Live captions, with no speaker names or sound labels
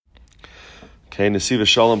Okay, Nesivos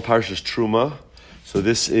Shalom, Parshas Terumah. So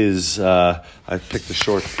this is, I picked a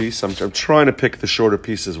short piece. I'm trying to pick the shorter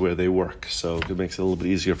pieces where they work. So it makes it a little bit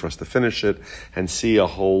easier for us to finish it and see a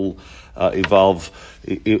whole, evolve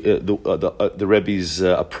the Rebbe's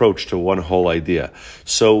approach to one whole idea.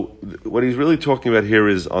 So what he's really talking about here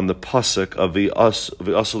is on the pasuk of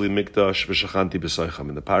V'asuli mikdash v'shachanti b'soichem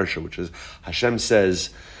in the parsha, which is Hashem says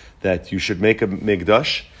that you should make a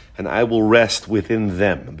mikdash and I will rest within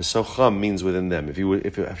them. Besocham means within them.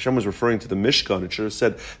 If Hashem was referring to the Mishkan, it should have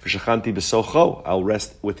said, V'shachanti besocho, I'll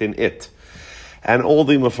rest within it. And all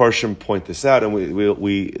the Mefarshim point this out, and we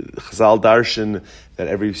Chazal darshan that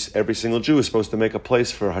every single Jew is supposed to make a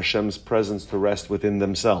place for Hashem's presence to rest within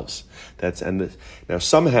themselves. Now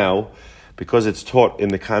somehow, because it's taught in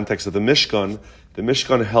the context of the Mishkan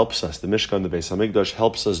helps us. The Mishkan, the Beis Hamikdash,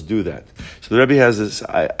 helps us do that. So the Rebbe has this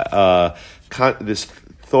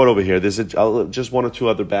thought over here. There's just one or two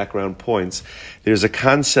other background points. There's a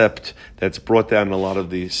concept that's brought down in a lot of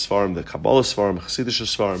the Svarim, the Kabbalah Svarim, Chassidish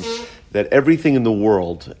Svarim, that everything in the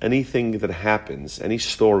world, anything that happens, any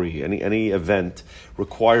story, any event,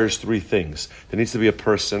 requires three things. There needs to be a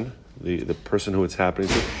person, the person who it's happening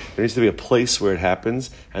to. There needs to be a place where it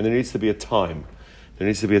happens, and there needs to be a time. There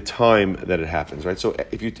needs to be a time that it happens, right? So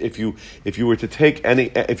if you were to take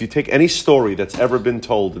any story that's ever been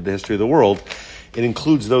told in the history of the world, it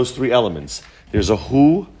includes those three elements. There's a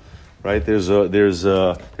who, right? There's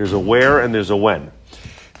a where, and there's a when.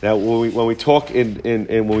 Now, when we talk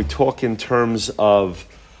in terms of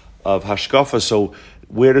hashkafa, so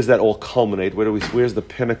where does that all culminate? Where's the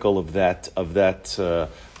pinnacle of that?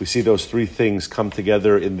 We see those three things come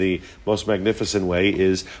together in the most magnificent way.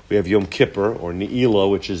 Is we have Yom Kippur or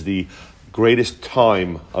Ne'ilah, which is the greatest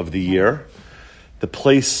time of the year. The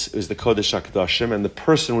place is the Kodesh HaKadoshim, and the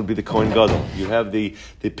person would be the Kohen Gadol. You have the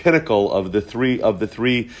pinnacle of the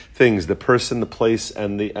three things: the person, the place,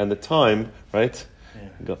 and the time. Right? Yeah.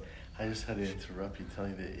 Go. I just had to interrupt you, tell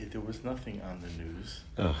you that there was nothing on the news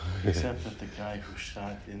except that the guy who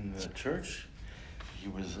shot in the church, he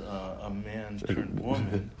was a man turned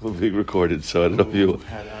woman. Will be recorded, so I don't know if you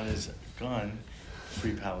had on his gun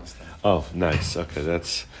Free Palestine. Oh, nice. Okay,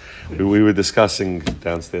 we were discussing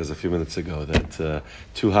downstairs a few minutes ago that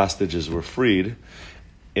two hostages were freed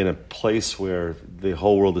in a place where the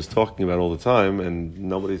whole world is talking about all the time, and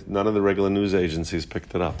none of the regular news agencies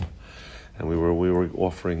picked it up, and we were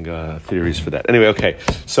offering theories for that. Anyway, okay,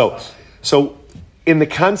 so in the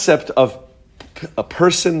concept of a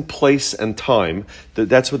person, place, and time,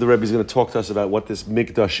 that's what the Rebbe is going to talk to us about. What this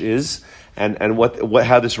mikdash is, and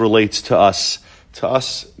how this relates to us. To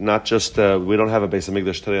us, not just we don't have a Beis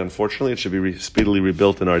Hamikdash today. Unfortunately, it should be speedily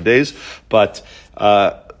rebuilt in our days. But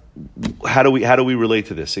how do we relate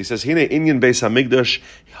to this? He says, "Hine inyan Beis Hamikdash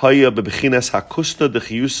haya bebechinas hakusta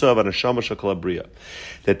dechiyusa v'neshama shekol habriya."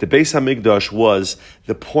 That the Beis Hamikdash was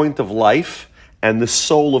the point of life and the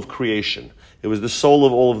soul of creation. It was the soul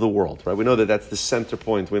of all of the world, right? We know that that's the center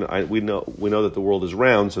point. We know that the world is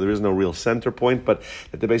round, so there is no real center point, but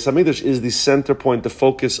that the Beis Hamikdash is the center point, the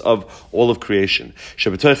focus of all of creation.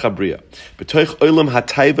 Shebetoich habriya, betoich olam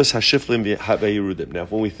hatayvas hashiflim v'yerudim. Now,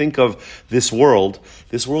 when we think of this world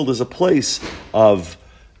is a place of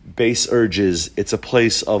base urges. It's a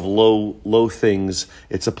place of low things.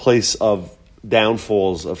 It's a place of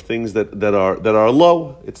downfalls, of things that are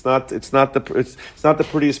low. It's not the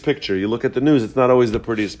prettiest picture. You look at the news, it's not always the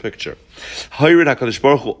prettiest picture.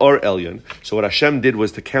 So what Hashem did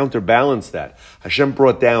was to counterbalance that. Hashem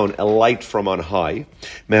brought down a light from on high,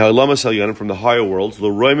 from the higher worlds, to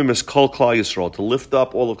lift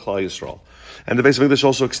up all of Klal Yisrael. And the Beis Hamikdash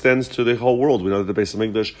also extends to the whole world. We know that the Beis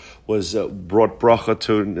Hamikdash was brought bracha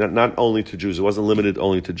to not only to Jews. It wasn't limited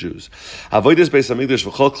only to Jews. Avodas Beis Hamikdash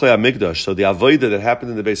v'chol klei Hamikdash. So the avodah that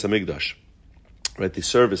happened in the Beis Hamikdash, right? The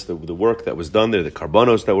service, the work that was done there, the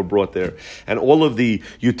karbanos that were brought there, and all of the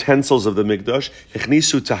utensils of the Mikdash.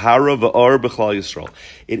 Echnisu tahara v'or b'Klal Yisrael.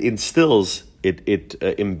 It instills, it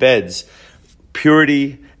embeds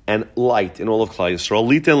purity and light in all of Klal Yisrael,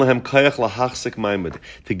 liten lehem kayach lahachzik ma'amad,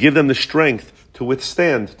 to give them the strength to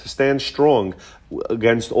stand strong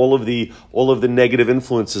against all of the negative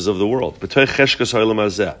influences of the world. In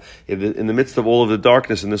the midst of all of the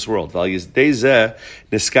darkness in this world, and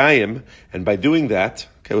by doing that,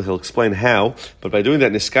 okay, he'll explain how, but by doing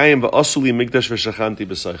that, niskayim va'asuli mikdash v'shachanti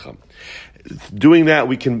b'soichem. Doing that,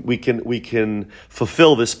 we can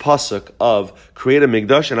fulfill this pasuk of create a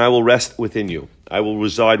mikdash, and I will rest within you. I will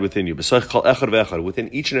reside within you. Within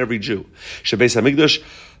each and every Jew. Shebeis hamikdash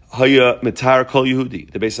Haya mitar kol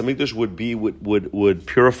Yehudi. The Beis Hamikdash would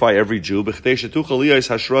purify every Jew, so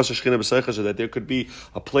that there could be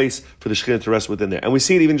a place for the Shekhinah to rest within there. And we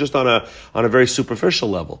see it even just on a very superficial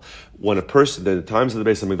level. When a person, the times of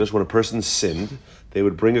the Beis Hamikdash, when a person sinned, they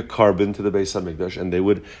would bring a carbon to the Beis Hamikdash, and they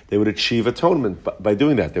would achieve atonement by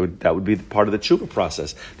doing that. That would be part of the tshuva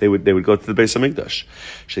process. They would go to the Beis Hamikdash.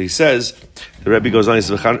 So he says, the Rabbi goes on. He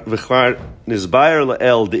says,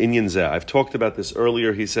 I've talked about this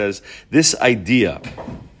earlier. He says this idea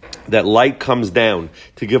that light comes down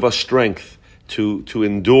to give us strength to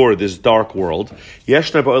endure this dark world.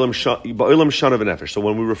 So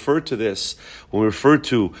when we refer to this, when we refer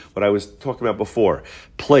to what I was talking about before,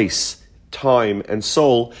 place, time, and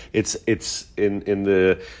soul, it's in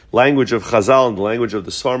the language of Chazal, in the language of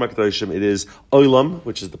the Svarim HaKadoshim, it is Olam,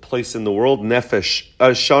 which is the place in the world. Nefesh,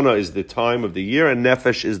 Shana is the time of the year, and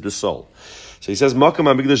Nefesh is the soul. So he says, Makam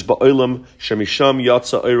HaMikdash ba'olam shemisham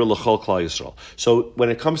yatsa oira l'chol klal Yisrael. So when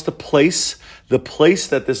it comes to place, the place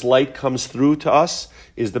that this light comes through to us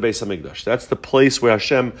is the Beis Hamikdash. That's the place where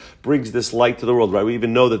Hashem brings this light to the world. Right? We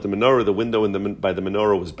even know that the menorah, the window by the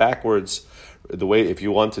menorah was backwards. The way, if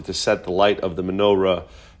you wanted to set the light of the menorah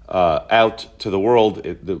out to the world,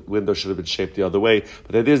 the window should have been shaped the other way.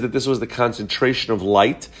 But the idea is that this was the concentration of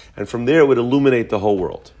light, and from there it would illuminate the whole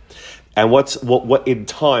world. And what in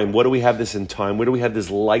time? What do we have this in time? Where do we have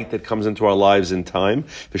this light that comes into our lives in time?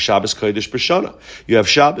 The Shabbos Kodesh B'Shana. You have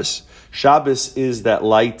Shabbos. Shabbos is that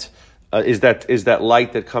light. Is that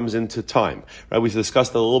light that comes into time? Right? We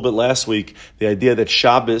discussed a little bit last week the idea that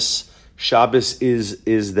Shabbos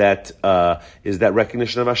is that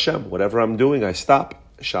recognition of Hashem. Whatever I'm doing, I stop.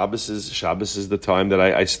 Shabbos is the time that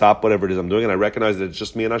I stop whatever it is I'm doing, and I recognize that it's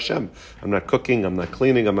just me and Hashem. I'm not cooking, I'm not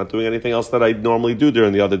cleaning, I'm not doing anything else that I normally do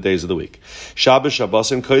during the other days of the week. Shabbos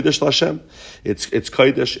and Kodesh L'Hashem. It's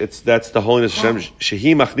Kodesh. That's the holiness of Hashem.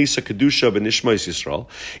 Shehi machnisa kedusha b'nishmos Yisrael.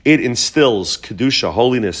 It instills kedusha,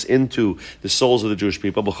 holiness, into the souls of the Jewish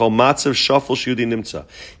people. B'chol matzav shafel sheyudi nimtza.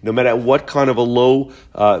 No matter what kind of a low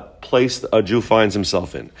place a Jew finds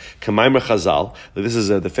himself in. K'maimer Chazal. This is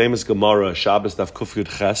the famous Gemara Shabbos Daf Kuf Yud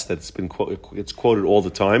Ches that's it's quoted all the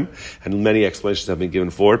time, and many explanations have been given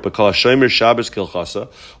for it. But Kol HaShomer Shabbos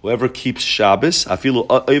Kilchasa, whoever keeps Shabbos, afilu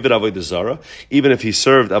Ovid Avodah Zarah, even if he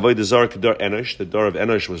served Avodah Zarah Kedar Enosh, the Dar of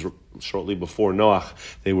Enosh was shortly before Noach.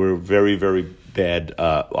 They were very, very bad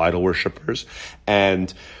idol worshippers,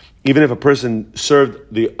 and even if a person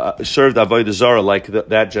served Avodah Zarah like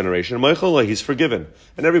that generation, he's forgiven.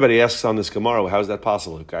 And everybody asks on this Gemara, how is that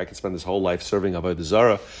possible? A guy could spend his whole life serving Avodah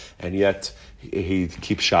Zarah, and yet he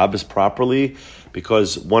keeps Shabbos properly,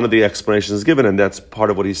 because one of the explanations given, and that's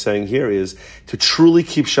part of what he's saying here, is to truly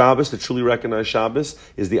keep Shabbos, to truly recognize Shabbos,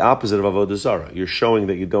 is the opposite of Avodah Zarah. You're showing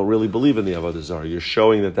that you don't really believe in the Avodah Zarah. You're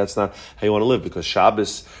showing that that's not how you want to live, because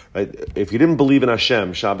Shabbos, right? If you didn't believe in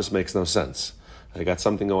Hashem, Shabbos makes no sense. I got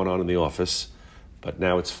something going on in the office, but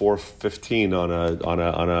now it's 4:15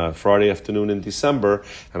 on a Friday afternoon in December,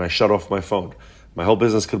 and I shut off my phone. My whole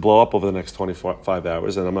business could blow up over the next 25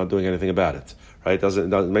 hours, and I'm not doing anything about it. Right? It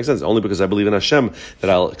doesn't make sense. Only because I believe in Hashem that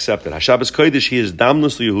I'll accept it. Hashabbos Kodesh, he is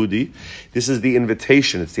damnus Yehudi. This is the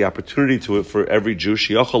invitation. It's the opportunity for every Jew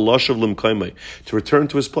to return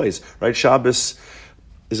to his place. Right? Shabbos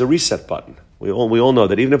is a reset button. We all know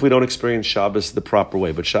that, even if we don't experience Shabbos the proper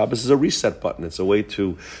way, but Shabbos is a reset button. It's a way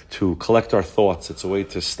to collect our thoughts. It's a way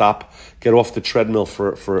to stop, get off the treadmill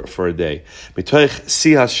for a day. Mitoich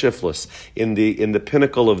sihas shiflus, in the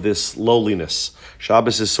pinnacle of this lowliness.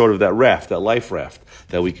 Shabbos is sort of that raft, that life raft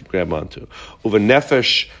that we can grab onto. Uva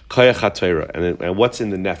nefesh koyach haTorah, and what's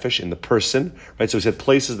in the nefesh, in the person, right? So we said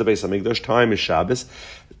place is the Beis Hamikdash, time is Shabbos.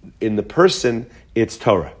 In the person, it's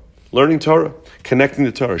Torah. Learning Torah, connecting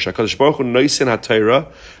the Torah. Shakadosh Baruch Hu noisin haTorah,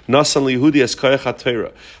 nasan liyehudi es koyach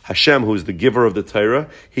haTorah. Hashem, who is the giver of the Torah,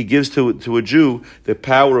 he gives to a Jew the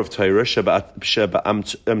power of Torah, that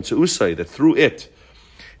through it,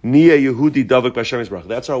 niya Yehudi davik b'Hashem Yisbarach.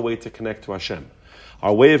 That's our way to connect to Hashem.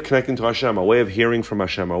 Our way of connecting to Hashem, our way of hearing from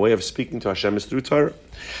Hashem, our way of speaking to Hashem is through Torah.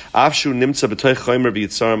 Avshu nimtza b'toich chomer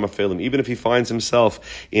v'yitzarim afelim. Even if he finds himself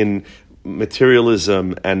in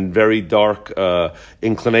materialism and very dark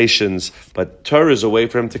inclinations, but Torah is a way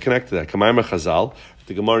for him to connect to that. Kamayma Chazal,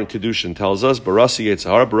 the Gemara in Kedushin tells us, Barasi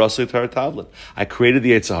Yetzahara, Barasi Torah Tavlin. I created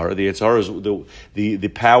the Yetzahara. The Yetzahara is the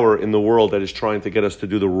power in the world that is trying to get us to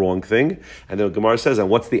do the wrong thing. And the Gemara says, and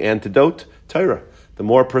what's the antidote? Torah. the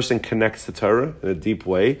more a person connects to Torah in a deep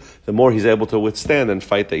way, the more he's able to withstand and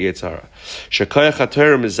fight the Yetzer Hara.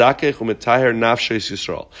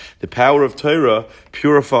 The power of Torah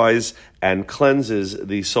purifies and cleanses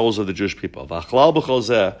the souls of the Jewish people.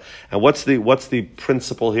 And what's the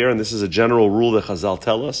principle here? And this is a general rule that Chazal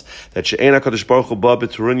tell us, that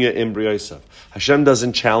Hashem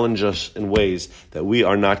doesn't challenge us in ways that we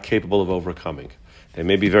are not capable of overcoming. They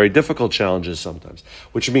may be very difficult challenges sometimes,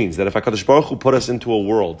 which means that if HaKadosh Baruch Hu put us into a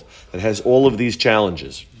world that has all of these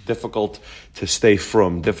challenges, difficult to stay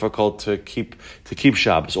from, difficult to keep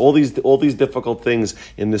Shabbos, all these difficult things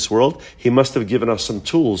in this world, He must have given us some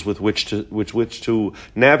tools with which to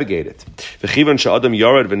navigate it. If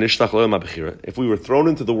we were thrown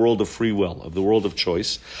into the world of free will, of the world of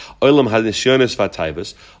choice, a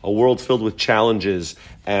world filled with challenges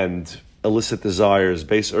and illicit desires,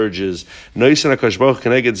 base urges. So Hashem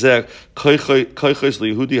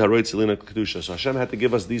had to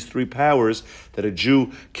give us these three powers that a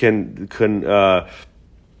Jew can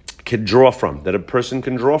draw from, that a person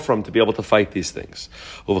can draw from to be able to fight these things.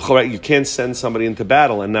 You can't send somebody into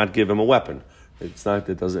battle and not give him a weapon. It's not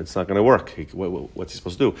going to work. What's he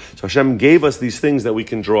supposed to do? So Hashem gave us these things that we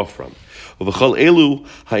can draw from. It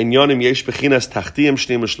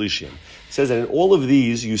says that in all of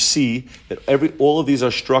these, you see that all of these are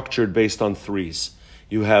structured based on threes.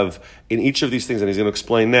 You have, in each of these things, and he's going to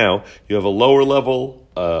explain now, you have a lower level,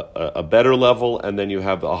 a better level, and then you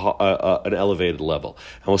have an elevated level.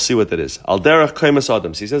 And we'll see what that is. Al derech kaimas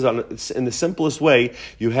adams. He says, in the simplest way,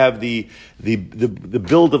 you have the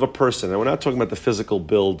build of a person. And we're not talking about the physical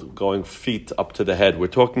build, going feet up to the head. We're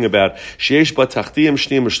talking about sheyesh ba tachtiyim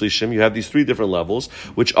shneim ushlishim. You have these three different levels,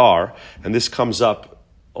 which are, and this comes up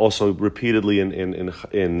also repeatedly in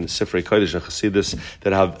Sifrei Kodesh and Chassidus,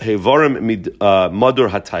 that have hevarim madur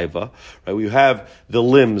hataiva. Right, we have the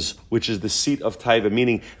limbs, which is the seat of taiva,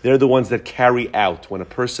 meaning they're the ones that carry out. When a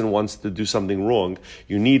person wants to do something wrong,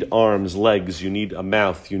 you need arms, legs, you need a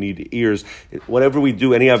mouth, you need ears. Whatever we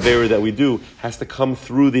do, any avera that we do, has to come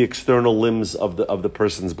through the external limbs of the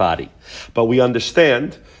person's body. But we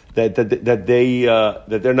understand that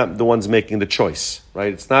they're not the ones making the choice,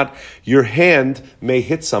 right? It's not, your hand may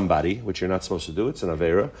hit somebody, which you're not supposed to do, it's an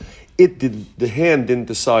avera. The hand didn't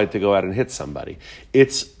decide to go out and hit somebody.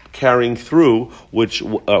 It's carrying through, which,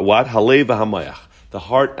 what? Halev v'hamayach. The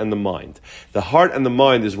heart and the mind. The heart and the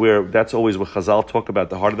mind is where, that's always what Chazal talk about,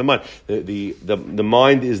 the heart and the mind. The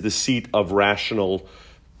mind is the seat of rational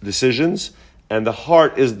decisions, and the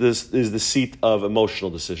heart is the seat of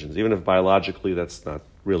emotional decisions, even if biologically that's not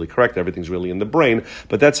really correct. Everything's really in the brain,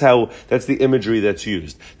 but that's the imagery that's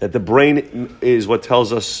used. That the brain is what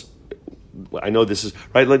tells us. I know this is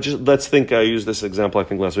right. Let's think. I used this example, I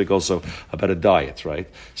think last week also, about a diet, right?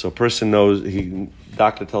 So a person knows,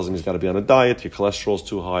 doctor tells him he's got to be on a diet. Your cholesterol's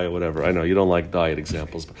too high or whatever. I know you don't like diet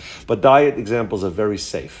examples, but diet examples are very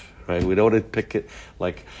safe. Right? We don't want to pick it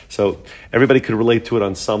so everybody could relate to it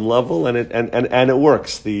on some level, and it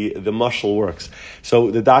works. The muscle works.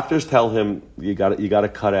 So the doctors tell him you got to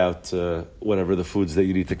cut out whatever the foods that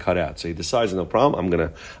you need to cut out. So he decides, no problem.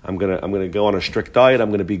 I'm gonna go on a strict diet.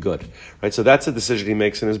 I'm gonna be good. Right? So that's a decision he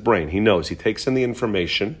makes in his brain. He knows. He takes in the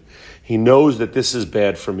information. He knows that this is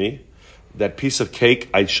bad for me. That piece of cake,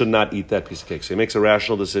 I should not eat that piece of cake. So he makes a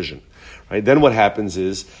rational decision. Right? Then what happens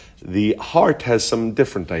is the heart has some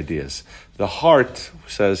different ideas. The heart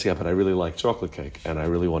says, yeah, but I really like chocolate cake, and I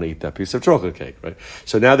really want to eat that piece of chocolate cake, right?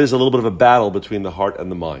 So now there's a little bit of a battle between the heart and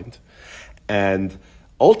the mind. And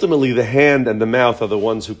ultimately, the hand and the mouth are the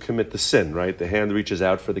ones who commit the sin, right? The hand reaches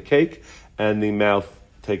out for the cake, and the mouth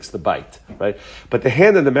takes the bite, right? But the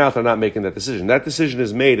hand and the mouth are not making that decision. That decision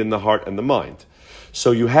is made in the heart and the mind.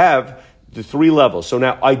 So you have the three levels. So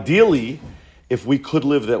now, ideally, if we could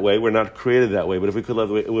live that way, we're not created that way, but if we could live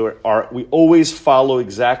that way, we always follow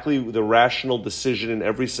exactly the rational decision in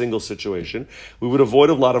every single situation. We would avoid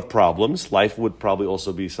a lot of problems. Life would probably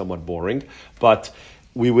also be somewhat boring, but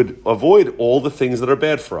we would avoid all the things that are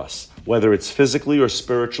bad for us. Whether it's physically or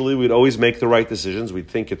spiritually, we'd always make the right decisions. We'd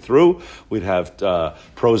think it through. We'd have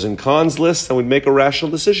pros and cons lists, and we'd make a rational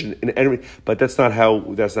decision. But that's not how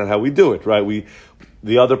we do it, right?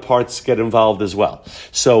 The other parts get involved as well.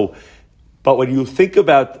 So, but when you think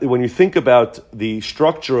about the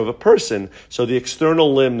structure of a person, so the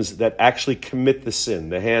external limbs that actually commit the sin,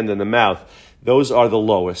 the hand and the mouth, Those are the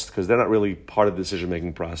lowest because they're not really part of the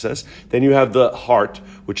decision-making process. Then you have the heart,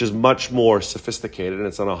 which is much more sophisticated and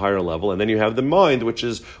it's on a higher level. And then you have the mind, which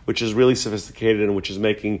is really sophisticated and which is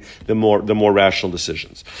making the more rational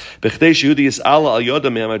decisions. That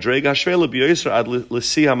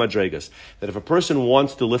if a person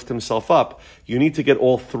wants to lift himself up, you need to get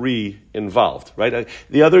all three involved, right?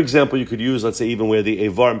 The other example you could use, let's say even where the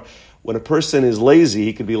Evarm, when a person is lazy,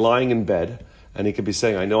 he could be lying in bed, and he could be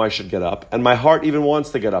saying, I know I should get up. And my heart even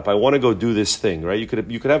wants to get up. I want to go do this thing, right? You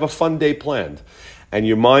could have a fun day planned. And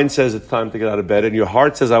your mind says it's time to get out of bed. And your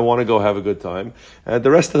heart says, I want to go have a good time. And the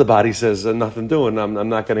rest of the body says, nothing doing. I'm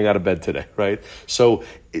not getting out of bed today, right? So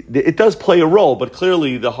it does play a role. But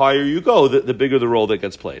clearly, the higher you go, the bigger the role that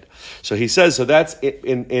gets played. So he says, so that's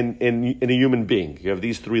in a human being. You have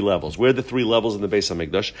these three levels. Where are the three levels in the Beis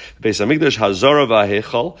HaMikdash? The Beis HaMikdash, Hazara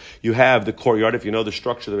v'Hechal. You have the courtyard. If you know the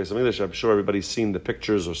structure of the Beis HaMikdash, I'm sure everybody's seen the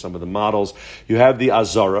pictures or some of the models. You have the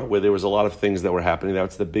Azara, where there was a lot of things that were happening.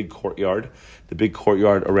 That's the big courtyard. The big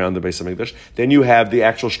courtyard around the Beis HaMikdash. Then you have the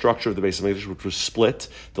actual structure of the Beis HaMikdash, which was split.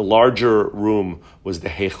 The larger room was the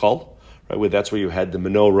Heichal, right? That's where you had the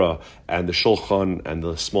menorah and the shulchan and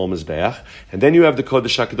the small mizbeach. And then you have the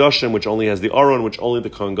Kodesh HaKadoshim, which only has the Aron, which only the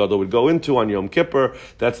Kohen Gadol would go into on Yom Kippur.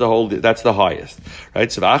 That's the highest, right?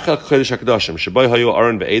 So V'achal Kodesh HaKadoshim, Shebay Hayu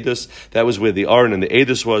Aron ve'edus. That was where the Aron and the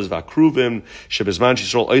edus was. V'akruvim, Shebezman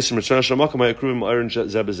Yisrael Oisim Ritzon Shemakom Ha'akruvim Aron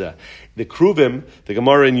Zebezeh. The Kruvim, the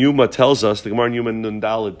Gemara in Yuma tells us, the Gemara in Yuma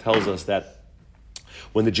Nundalid tells us that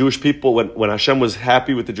when the Jewish people, when Hashem was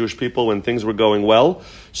happy with the Jewish people, when things were going well,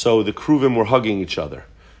 so the Kruvim were hugging each other.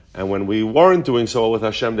 And when we weren't doing so well with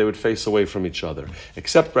Hashem, they would face away from each other.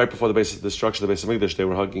 Except right before the destruction of the Beis HaMikdash, they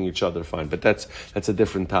were hugging each other fine. But that's a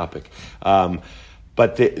different topic.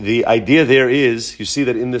 But the idea there is, you see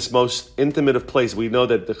that in this most intimate of place, we know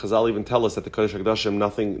that the Chazal even tell us that the Kodesh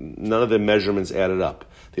HaKadoshim, none of the measurements added up.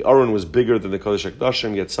 The Aron was bigger than the Kodesh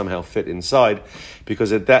HaKadoshim, yet somehow fit inside,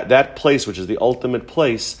 because at that place, which is the ultimate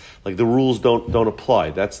place, like the rules don't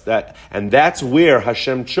apply. That's where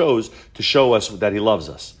Hashem chose to show us that He loves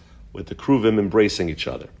us, with the Kruvim embracing each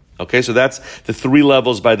other. Okay, so that's the three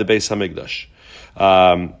levels by the Beis HaMikdash.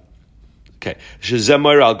 Okay, that's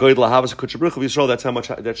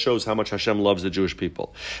that shows how much Hashem loves the Jewish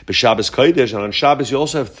people. But Shabbos Kodesh, and on Shabbos you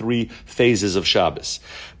also have three phases of Shabbos.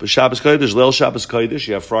 But Shabbos Kodesh, Leil Shabbos Kodesh,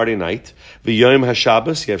 you have Friday night. V'Yom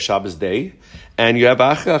HaShabbos, you have Shabbos day. And you have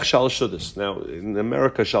Achach Shal Shudas. Now, in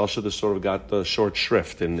America, Shal Shudas sort of got the short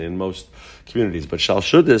shrift in most communities. But Shal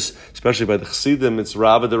Shudas, especially by the Chassidim, it's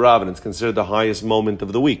Rava de Rav, and it's considered the highest moment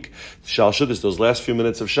of the week. Shal Shudas, those last few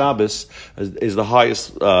minutes of Shabbos, is the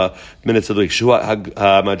highest minutes of the week.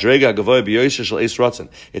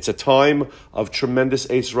 It's a time of tremendous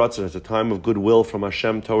Eis Ratzon. It's a time of goodwill from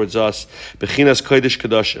Hashem towards us. Bechinas Kodesh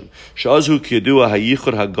Kadashim. Sha'azu kiyadua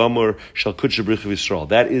hayichud hagamor shal kudsha brich v'Yisrael.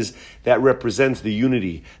 That represents the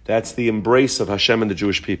unity. That's the embrace of Hashem and the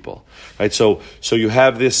Jewish people. Right? So you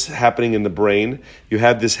have this happening in the brain. You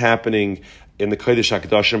have this happening in the Kodesh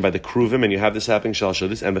HaKadoshim by the Kruvim, and you have this happening Shal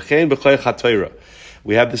Shudas, and B'chein B'choyach HaTorah.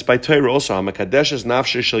 We have this by Torah also. HaMakadesh is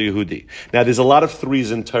Nafsheh Shel Yehudi. Now, there's a lot of threes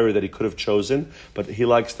in Torah that he could have chosen, but he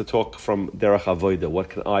likes to talk from Derech Avodah. What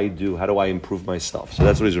can I do? How do I improve myself? So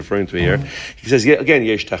that's what he's referring to here. He says, again,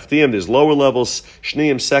 Yesh Tachtiyim, there's lower levels,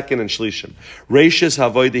 Shniyim, second, and Shlishim. Reishis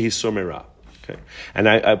Havodah Hisur Merah. Okay. And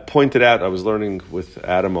I pointed out, I was learning with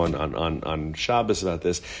Adam on Shabbos about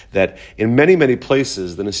this, that in many, many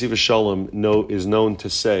places, the Nesivos Shalom is known to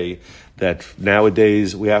say that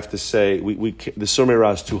nowadays we have to say, the Sur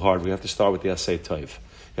Meirah is too hard. We have to start with the Asay Tov.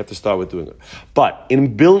 You have to start with doing it. But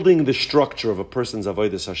in building the structure of a person's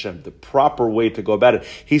Avodas Hashem, the proper way to go about it,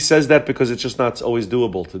 he says that because it's just not always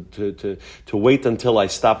doable. To wait until I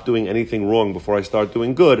stop doing anything wrong before I start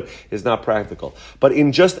doing good is not practical. But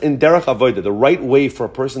in Derech Avodah, the right way for a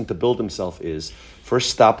person to build himself is, first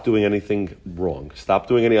stop doing anything wrong. Stop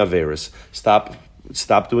doing any Averis. Stop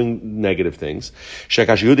doing negative things. He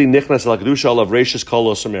has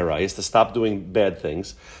to stop doing bad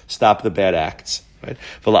things. Stop the bad acts. Right?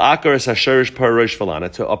 To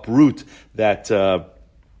uproot that,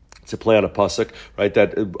 to play on a pasuk, right?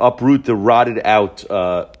 That uproot the rotted out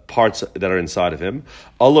parts that are inside of him.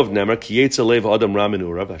 Olav Nemer, Adam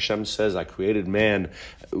Raminurav. Hashem says, I created man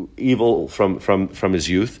evil from his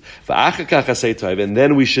youth. And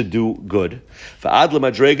then we should do good.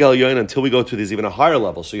 Until we go to this even a higher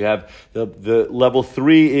level. So you have the level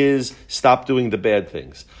 3 is stop doing the bad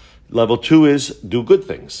things. Level 2 is do good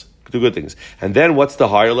things. Do good things. And then what's the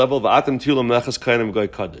higher level? Right? You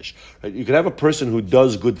could have a person who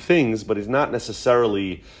does good things, but he's not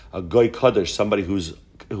necessarily a goy kaddish, somebody who's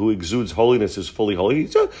exudes holiness is fully holy.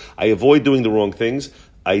 I avoid doing the wrong things.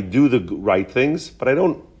 I do the right things, but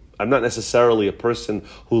I'm not necessarily a person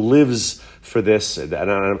who lives for this, and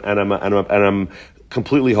I'm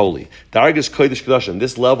completely holy. Dargas kodesh kedashim.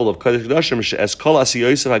 This level of kodesh kedashim as kol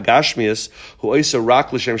asiyosav hagashmias who oisa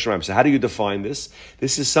rak l'shem shemaim. So how do you define this?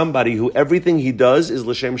 This is somebody who everything he does is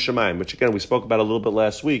l'shem shemaim, which again we spoke about a little bit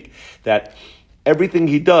last week. That everything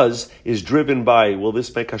he does is driven by, will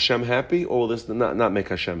this make Hashem happy or will this not make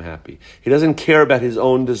Hashem happy? He doesn't care about his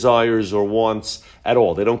own desires or wants at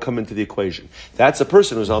all. They don't come into the equation. That's a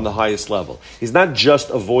person who's on the highest level. He's not just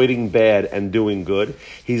avoiding bad and doing good.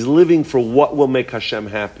 He's living for what will make Hashem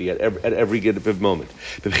happy at every given moment.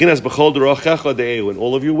 In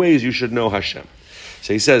all of your ways, you should know Hashem.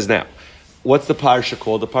 So he says now, what's the parsha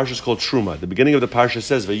called? The parsha is called Terumah. The beginning of the parsha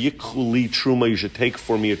says, "V'yikhu li Terumah." You should take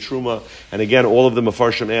for me a Terumah. And again, all of the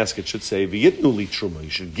Mefarshim ask. It should say, "V'yitnu li Terumah." You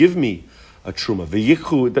should give me a Terumah.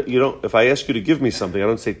 V'yikhu. You don't. If I ask you to give me something, I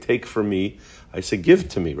don't say take for me. I say give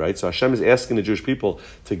to me. Right. So Hashem is asking the Jewish people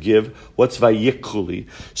to give. What's v'yikhu li?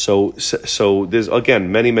 So there's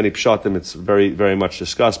again many pshatim. It's very very much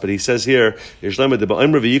discussed. But he says here, it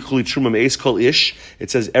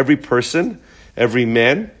says every person, every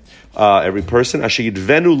man. Every person,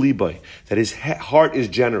 ashayidvenu libai, that his heart is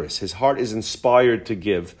generous, his heart is inspired to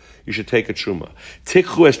give. You should take a truma.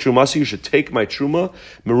 Tikhu es trumasi, you should take my truma.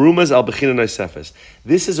 Merumas al bechina naisefes.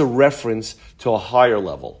 This is a reference to a higher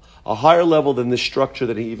level than the structure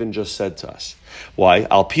that he even just said to us. Why?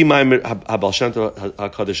 Al pi ma'im habal shem tov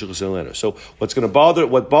hakadosh hu. So what's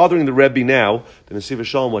bothering the Rebbe now, the Nesivos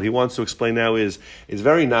Shalom, what he wants to explain now is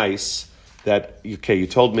very nice. That, okay, you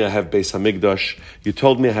told me I have Beis HaMikdash, you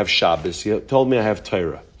told me I have Shabbos, you told me I have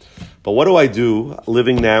Torah. But what do I do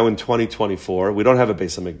living now in 2024? We don't have a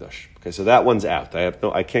Beis HaMikdash. Okay, so that one's out.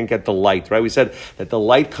 I can't get the light, right? We said that the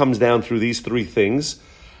light comes down through these three things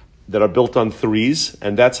that are built on threes,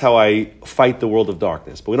 and that's how I fight the world of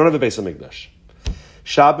darkness. But we don't have a Beis HaMikdash.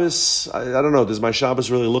 Shabbos, I don't know, does my Shabbos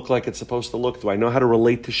really look like it's supposed to look? Do I know how to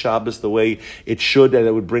relate to Shabbos the way it should, and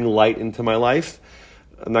it would bring light into my life?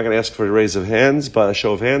 I'm not going to ask for a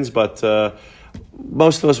show of hands, but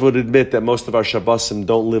most of us would admit that most of our Shabbosim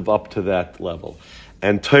don't live up to that level.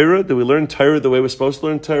 And Torah, do we learn Torah the way we're supposed to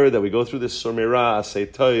learn Torah? That we go through this Surmira, Asay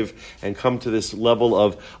Tov, and come to this level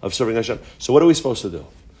of serving Hashem. So what are we supposed to do?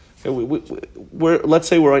 Okay, let's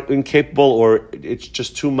say we're incapable or it's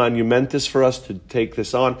just too monumentous for us to take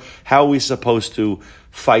this on. How are we supposed to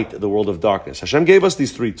fight the world of darkness? Hashem gave us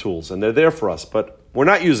these three tools, and they're there for us, but we're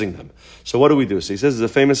not using them. So what do we do? So he says there's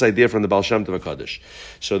a famous idea from the Baal Shem Tov HaKadosh.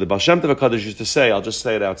 So the Baal Shem Tov HaKadosh used to say, I'll just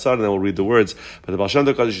say it outside and then we'll read the words, but the Baal Shem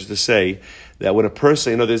Tov HaKadosh used to say that when a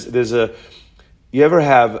person, you ever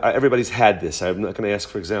have, everybody's had this, I'm not going to ask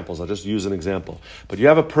for examples, I'll just use an example. But you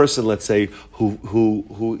have a person, let's say,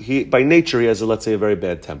 who he by nature, he has, let's say, a very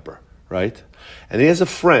bad temper, right? And he has a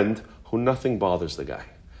friend who nothing bothers the guy.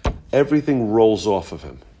 Everything rolls off of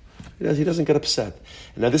him. He doesn't get upset.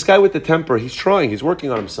 And now this guy with the temper, he's trying, he's working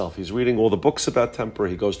on himself. He's reading all the books about temper.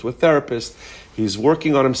 He goes to a therapist. He's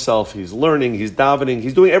working on himself. He's learning. He's davening.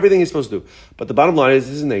 He's doing everything he's supposed to do. But the bottom line is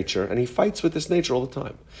his nature, and he fights with this nature all the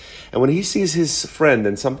time. And when he sees his friend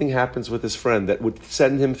and something happens with his friend that would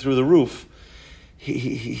send him through the roof,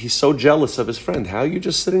 he's so jealous of his friend. How are you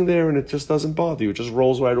just sitting there and it just doesn't bother you? It just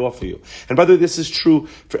rolls right off of you. And by the way, this is true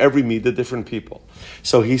for every midah, different people.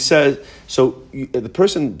 So he says, the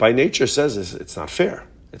person by nature says it's not fair.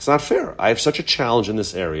 It's not fair. I have such a challenge in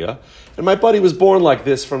this area. And my buddy was born like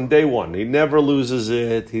this from day one. He never loses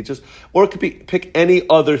it. Or it could be, pick any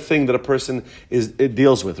other thing that a person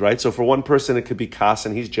deals with, right? So for one person, it could be kas,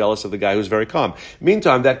 and he's jealous of the guy who's very calm.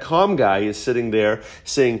 Meantime, that calm guy is sitting there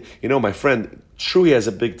saying, my friend, true, he has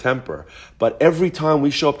a big temper, but every time we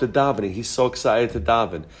show up to davening, he's so excited to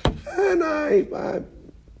daven. And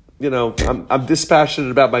I'm dispassionate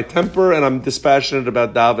about my temper, and I'm dispassionate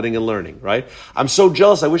about davening and learning, right? I'm so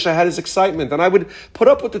jealous. I wish I had his excitement, and I would put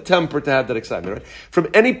up with the temper to have that excitement, right? From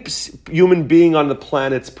any human being on the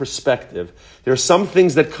planet's perspective, there are some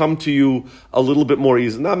things that come to you a little bit more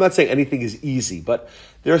easily. Now, I'm not saying anything is easy, but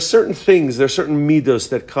there are certain things, there are certain midos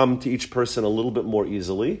that come to each person a little bit more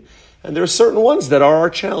easily. And there are certain ones that are our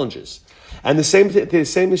challenges. And the same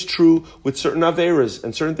is true with certain averas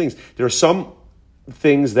and certain things. There are some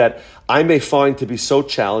things that I may find to be so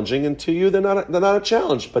challenging, and to you they're not a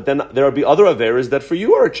challenge. But then there will be other averas that for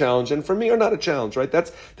you are a challenge and for me are not a challenge, right?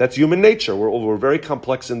 That's human nature. We're very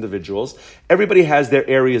complex individuals. Everybody has their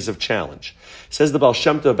areas of challenge. Says the Baal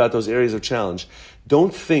Shem Tov about those areas of challenge.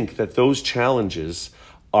 Don't think that those challenges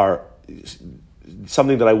are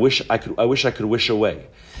something that I wish I could wish away.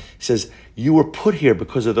 He says, you were put here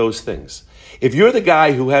because of those things. If you're the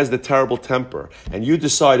guy who has the terrible temper and you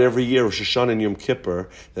decide every year, Rosh Hashanah and Yom Kippur,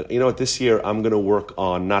 that, you know what, this year I'm going to work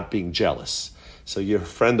on not being jealous. So your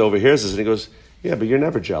friend overhears this and he goes, yeah, but you're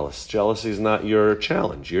never jealous. Jealousy is not your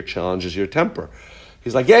challenge. Your challenge is your temper.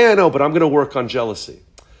 He's like, yeah, I know, but I'm going to work on jealousy.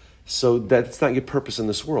 So that's not your purpose in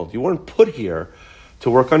this world. You weren't put here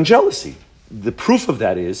to work on jealousy. The proof of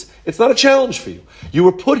that is, it's not a challenge for you. You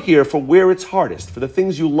were put here for where it's hardest, for the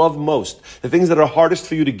things you love most, the things that are hardest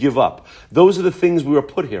for you to give up. Those are the things we were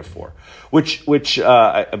put here for. Which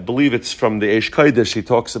I believe it's from the Eish Kodesh, he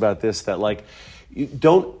talks about this, that like,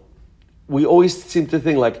 we always seem to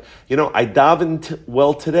think like, you know, I davened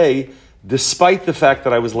well today, despite the fact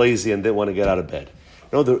that I was lazy and didn't want to get out of bed.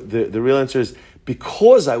 No, the real answer is,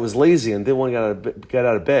 because I was lazy and didn't want to get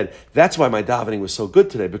out of bed, that's why my davening was so good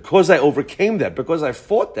today. Because I overcame that, because I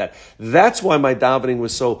fought that, that's why my davening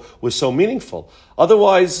was so meaningful.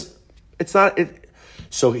 Otherwise, it's not.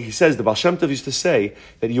 So he says, the Baal Shem Tov used to say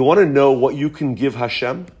that you want to know what you can give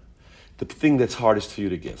Hashem, the thing that's hardest for you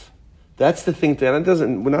to give. That's the thing that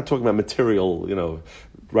we're not talking about material, you know,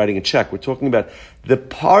 writing a check. We're talking about the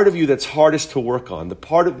part of you that's hardest to work on, the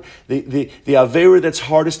part of the Aveira that's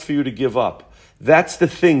hardest for you to give up. That's the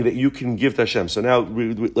thing that you can give to Hashem. So now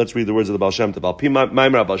let's read the words of the Baal Shem Tov.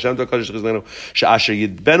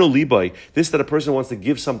 This that a person wants to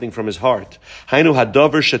give something from his heart. The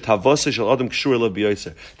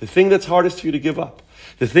thing that's hardest for you to give up.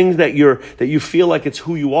 The thing that you feel like it's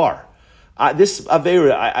who you are. This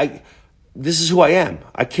Aveira, this is who I am.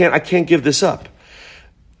 I can't give this up.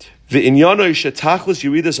 The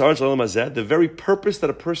very purpose that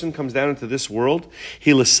a person comes down into this world,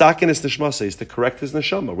 is to correct his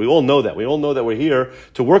neshama. We all know that. We all know that we're here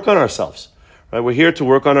to work on ourselves. Right? We're here to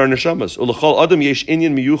work on our neshamas.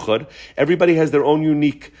 Everybody has their own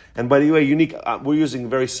unique, and by the way, unique, we're using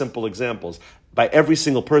very simple examples. By every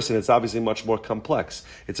single person, it's obviously much more complex.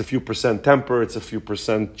 It's a few percent temper, it's a few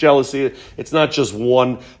percent jealousy. It's not just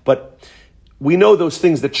one, but we know those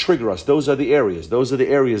things that trigger us. Those are the areas. Those are the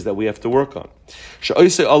areas that we have to work on. He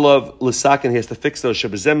has to fix those.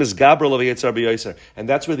 And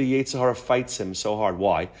that's where the Yetzer Hara fights him so hard.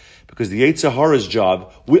 Why? Because the Yetzer Hara's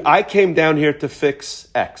job, I came down here to fix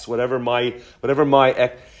X, whatever my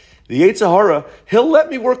X. The Yetzer Hara, he'll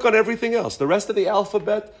let me work on everything else. The rest of the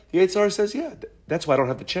alphabet, the Yetzer Hara says, yeah, that's why I don't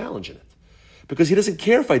have the challenge in it. Because he doesn't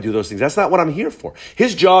care if I do those things. That's not what I'm here for.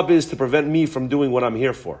 His job is to prevent me from doing what I'm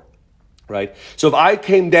here for. Right? So if I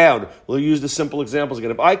came down, we'll use the simple examples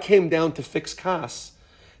again. If I came down to fix Kas,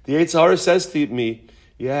 the Yetzer Hara says to me,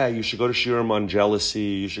 yeah, you should go to Shiurim on jealousy,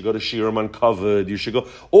 you should go to Shiurim on kavod, you should go,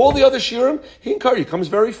 all the other Shiurim, he comes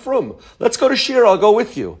very frum. Let's go to Shir, I'll go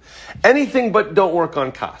with you. Anything but don't work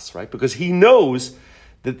on Kas, right? Because he knows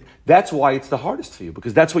that's why it's the hardest for you,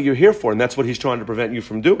 because that's what you're here for, and that's what he's trying to prevent you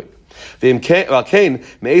from doing. Therefore Hashem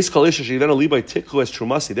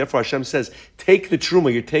says, take the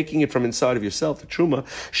Terumah, you're taking it from inside of yourself, the Terumah,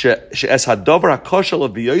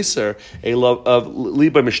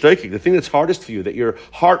 the thing that's hardest for you, that your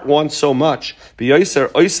heart wants so much, that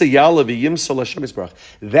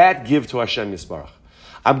give to Hashem Yisbarach.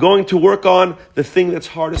 I'm going to work on the thing that's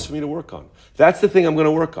hardest for me to work on. That's the thing I'm going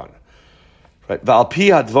to work on. Right?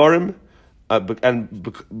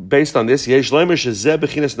 And based on this, that's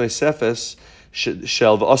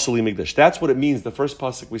what it means. The first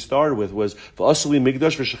pasuk we started with was what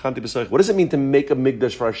does it mean to make a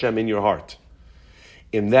migdash for Hashem in your heart?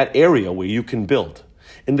 In that area where you can build.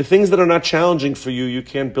 In the things that are not challenging for you, you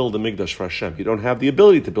can't build a migdash for Hashem. You don't have the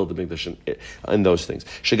ability to build a migdash in those things.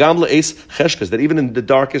 That even in the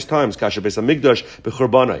darkest times, when the Beis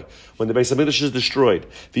HaMikdash is destroyed,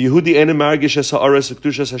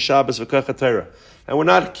 and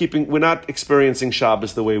we're not experiencing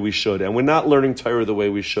Shabbos the way we should, and we're not learning Torah the way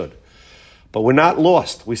we should. But we're not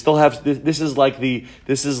lost. We still have this is like the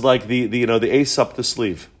the ace up the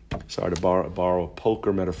sleeve. Sorry to borrow a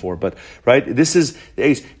poker metaphor, but right, this is the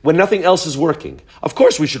ace. When nothing else is working, of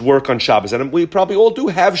course we should work on Shabbos, and we probably all do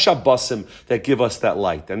have Shabbosim that give us that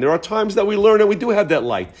light. And there are times that we learn and we do have that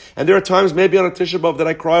light. And there are times, maybe on a Tisha B'Av, that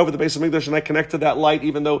I cry over the Beis HaMikdash and I connect to that light,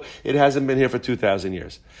 even though it hasn't been here for 2,000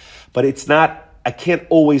 years. But it's not. I can't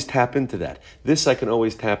always tap into that. This I can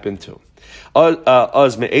always tap into. Because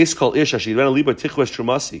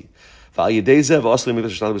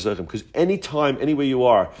anytime, anywhere you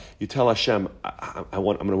are, you tell Hashem, I'm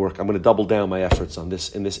going to work, I'm going to double down my efforts on this,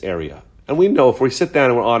 in this area. And we know if we sit down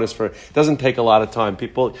and we're honest, it doesn't take a lot of time.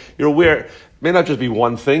 People, you're aware, it may not just be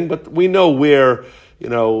one thing, but we know where,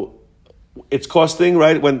 it's costing,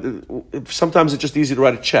 right? Sometimes it's just easy to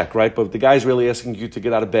write a check, right? But if the guy's really asking you to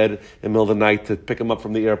get out of bed in the middle of the night to pick him up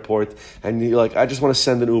from the airport, and you're like, I just want to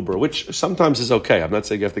send an Uber, which sometimes is okay. I'm not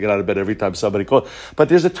saying you have to get out of bed every time somebody calls, but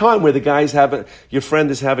there's a time where your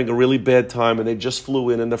friend is having a really bad time, and they just flew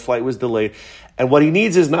in, and their flight was delayed, and what he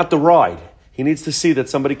needs is not the ride. He needs to see that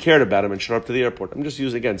somebody cared about him and showed up to the airport. I'm just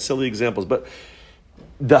using, again, silly examples, but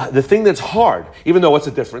the thing that's hard, even though what's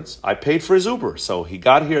the difference? I paid for his Uber, so he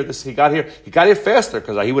got here faster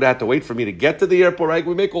because he would have had to wait for me to get to the airport, right?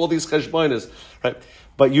 We make all these cheshbonos, right?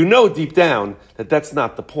 But you know deep down that that's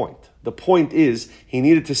not the point. The point is he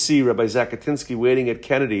needed to see Rabbi Zakutinsky waiting at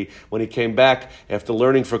Kennedy when he came back after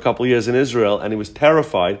learning for a couple of years in Israel, and he was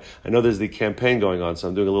terrified. I know there's the campaign going on, so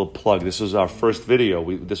I'm doing a little plug. This was our first video.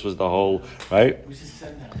 This was the whole, right? We just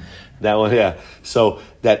said that one, yeah. So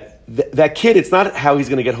that kid, it's not how he's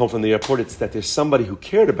going to get home from the airport. It's that there's somebody who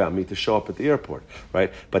cared about me to show up at the airport,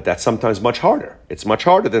 right? But that's sometimes much harder. It's much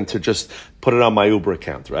harder than to just put it on my Uber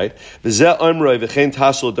account, right? And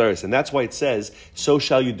that's why it says, so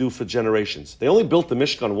shall you do for generations. They only built the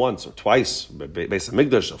Mishkan once or twice, Beis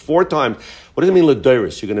HaMikdash, 4 times. What does it mean,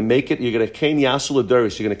 L'Doros? You're going to make it, you're going to Kain Yasu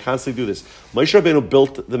L'Doros. You're going to constantly do this. Moshe Rabbeinu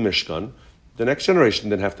built the Mishkan. The next generation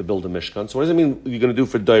didn't have to build a Mishkan. So what does it mean you're going to do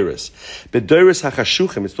for Doris? Bedoris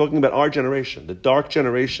hachashuchim, it's talking about our generation, the dark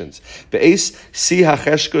generations. Be'es si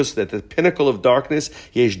hacheshkus, that the pinnacle of darkness,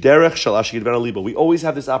 yesh derech shal asher yidvenu libo. We always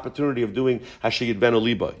have this opportunity of doing asher yidvenu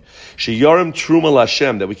libo. Sheyarim truma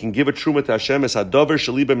l'Hashem, that we can give a truma to Hashem, es hadover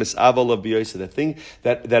shaliba misaval of b'yoyse. The thing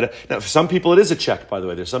that now for some people it is a check, by the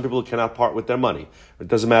way. There's some people who cannot part with their money. It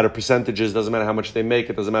doesn't matter percentages, doesn't matter how much they make,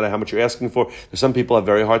 it doesn't matter how much you're asking for. There's some people who have a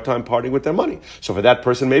very hard time parting with their money. So for that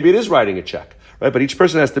person, maybe it is writing a check, right? But each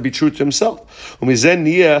person has to be true to himself. That's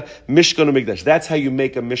how you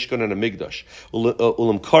make a Mishkan and a Migdash.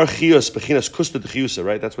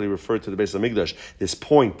 Right? That's what he referred to the base of Migdash. This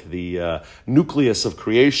point, the nucleus of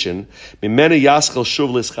creation. And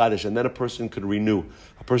then a person could renew.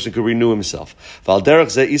 A person could renew himself. Right?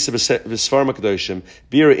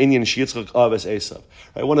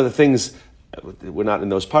 One of the things, we're not in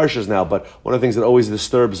those parshas now, but one of the things that always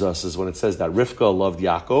disturbs us is when it says that Rivka loved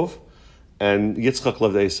Yaakov and Yitzchak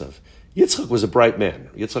loved Esav. Yitzchak was a bright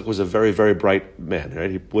man. Yitzchak was a very, very bright man.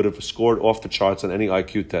 Right? He would have scored off the charts on any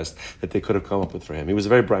IQ test that they could have come up with for him. He was a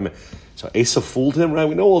very bright man. So Esav fooled him, right?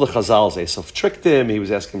 We know all the chazals. Esav tricked him. He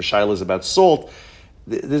was asking him shilas about salt.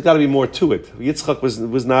 There's got to be more to it. Yitzchak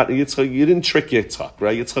was not Yitzchak. You didn't trick Yitzchak,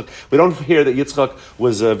 right? Yitzchak. We don't hear that Yitzchak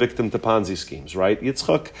was a victim to Ponzi schemes, right?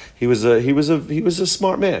 Yitzchak, he was a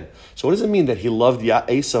smart man. So what does it mean that he loved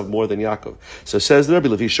Esav more than Yaakov? So it says the Rabbi,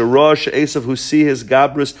 Esav who see his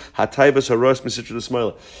gabrus hatayvas haros misitra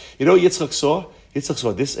d'smoila. You know what Yitzchak saw? Yitzchak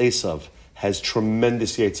saw this Esav has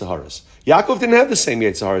tremendous Yetzaharas. Yaakov didn't have the same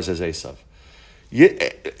Yetzaharas as Esav.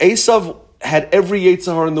 Esav had every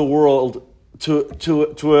Yetzahar in the world to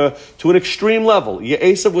an extreme level.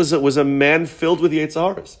 Esav was a man filled with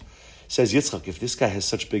Yetzaharas. Says Yitzchak, if this guy has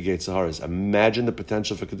such big Yetzaharas, imagine the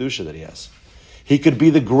potential for Kedusha that he has. He could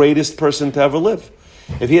be the greatest person to ever live.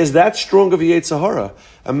 If he has that strong of a Yetzahara,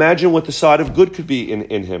 imagine what the side of good could be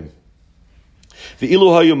in him. If he would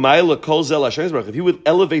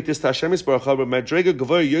elevate this to Hashem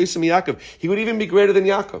Yisbarach, he would even be greater than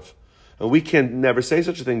Yaakov. And we can never say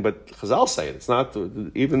such a thing, but Chazal say it. It's not,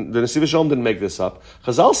 even the Nesivos Shalom didn't make this up.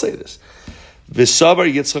 Chazal say this. V'savar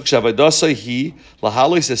Yitzchak shavadasai hi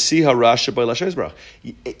lahalois asiha rasha by Hashem Yisbarach.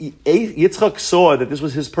 Yitzchak saw that this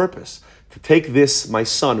was his purpose. To take this, my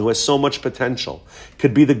son, who has so much potential,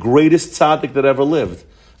 could be the greatest tzaddik that ever lived.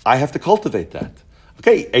 I have to cultivate that.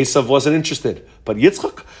 Okay, Esav wasn't interested, but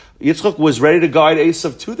Yitzchak was ready to guide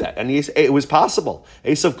Esav to that, and it was possible.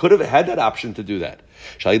 Esav could have had that option to do that.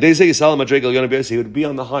 He would be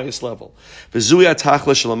on the highest level. Says the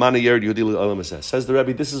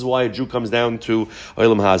Rabbi, this is why a Jew comes down to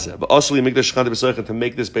Olam Hazeh. To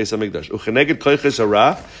make this base of Mikdash.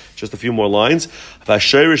 Just a few more lines.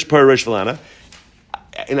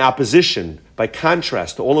 In opposition, by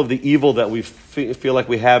contrast to all of the evil that we feel like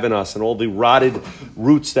we have in us and all the rotted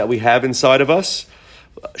roots that we have inside of us,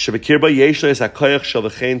 we could do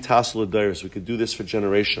this for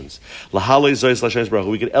generations. We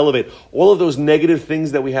could elevate all of those negative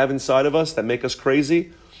things that we have inside of us that make us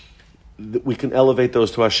crazy. We can elevate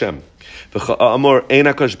those to Hashem. We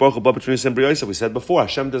said before,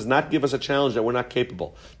 Hashem does not give us a challenge that we're not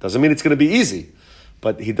capable. Doesn't mean it's going to be easy.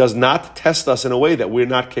 But he does not test us in a way that we're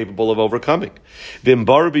not capable of overcoming.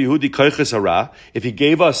 If he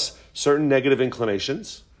gave us certain negative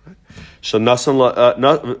inclinations, So He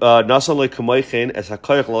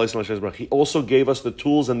also gave us the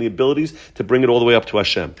tools and the abilities to bring it all the way up to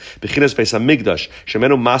Hashem.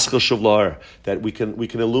 That we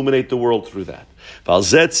can illuminate the world through that.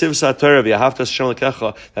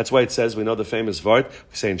 That's why it says, we know the famous Vart,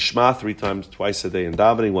 we say in Shema 3 times, twice a day in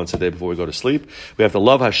davening, once a day before we go to sleep. We have to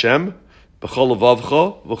love Hashem with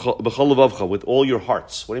all your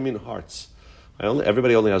hearts. What do you mean hearts?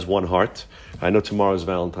 Everybody only has one heart. I know tomorrow is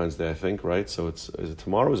Valentine's Day, I think, right? So is it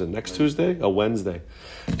tomorrow? Is it next Tuesday? Oh, Wednesday.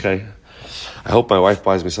 Okay. I hope my wife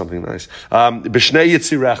buys me something nice. B'shnei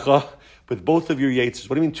yitzirecha, with both of your yetzes.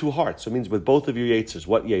 What do you mean two hearts? It means with both of your yetzes.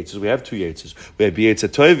 What yetzes? We have two yetzes. We have yetzer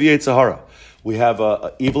tov, yetzer hara. We have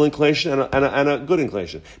an evil inclination and a good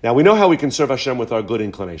inclination. Now, we know how we can serve Hashem with our good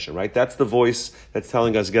inclination, right? That's the voice that's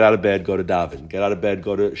telling us, get out of bed, go to daven. Get out of bed,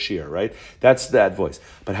 go to shir, right? That's that voice.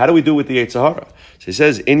 But how do we do it with the Yetzer Hara? So he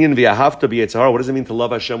says, Inyan v'yahavta b'Yetzer Hara. What does it mean to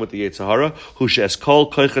love Hashem with the Yetzer Hara? Hu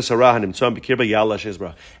she'eskol koiches hara hanimtzam b'kirba yal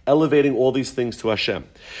Hashem. Elevating all these things to Hashem.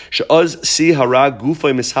 She'oz si hara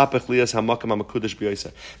gufay mishapech liyas hamakam hamakudash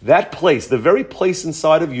b'yoysa. That place, the very place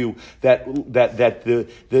inside of you that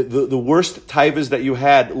the worst taivas that you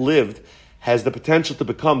had lived has the potential to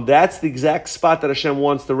become, that's the exact spot that Hashem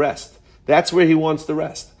wants to rest. That's where He wants to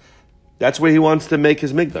rest. That's where He wants to make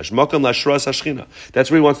His Mikdash. Makam lashras hashchina.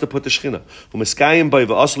 That's where He wants to put the Shechina. U'miskayim bay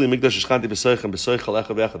v'asli Mikdash shchanti b'soichem b'soichel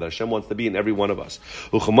echad v'echad. Hashem wants to be in every one of us.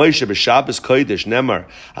 U'chamoyshe b'Shabbos kodesh nemar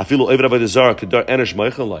afilu oived avodah zarah kedar enosh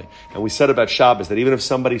moichelai. And we said about Shabbos that even if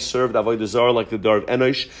somebody served avodah zarah like the dar of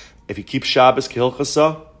enosh, if he keeps Shabbos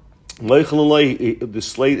kehilchasa, the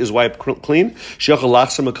slate is wiped clean.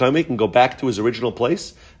 He can go back to his original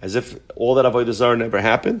place as if all that avodah zarah never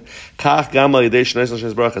happened.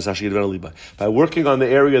 By working on the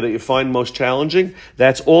area that you find most challenging,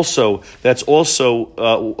 that's also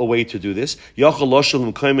a way to do this.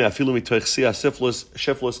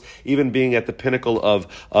 Even being at the pinnacle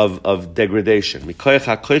of degradation.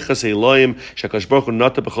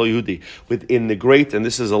 Within the great, and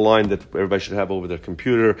this is a line that everybody should have over their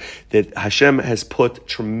computer, that Hashem has put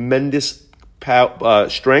tremendous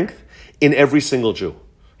strength in every single Jew.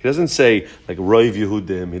 He doesn't say like Roiv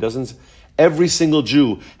Yehudim. He doesn't. Every single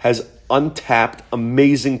Jew has untapped,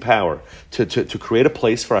 amazing power to create a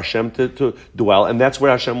place for Hashem to dwell, and that's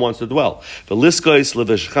where Hashem wants to dwell. We should be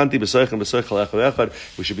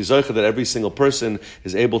zocher that every single person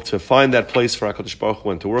is able to find that place for HaKadosh Baruch Hu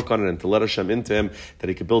and to work on it and to let Hashem into him, that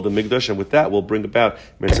he can build a Mikdash, and with that we'll bring about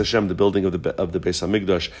Meretz Hashem, the building of the Beis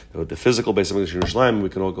HaMikdash, the physical Beis HaMikdash in Yerushalayim. We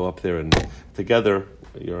can all go up there and together.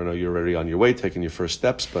 You're already on your way, taking your first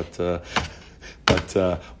steps, but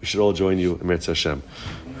we should all join you in Meretz Hashem.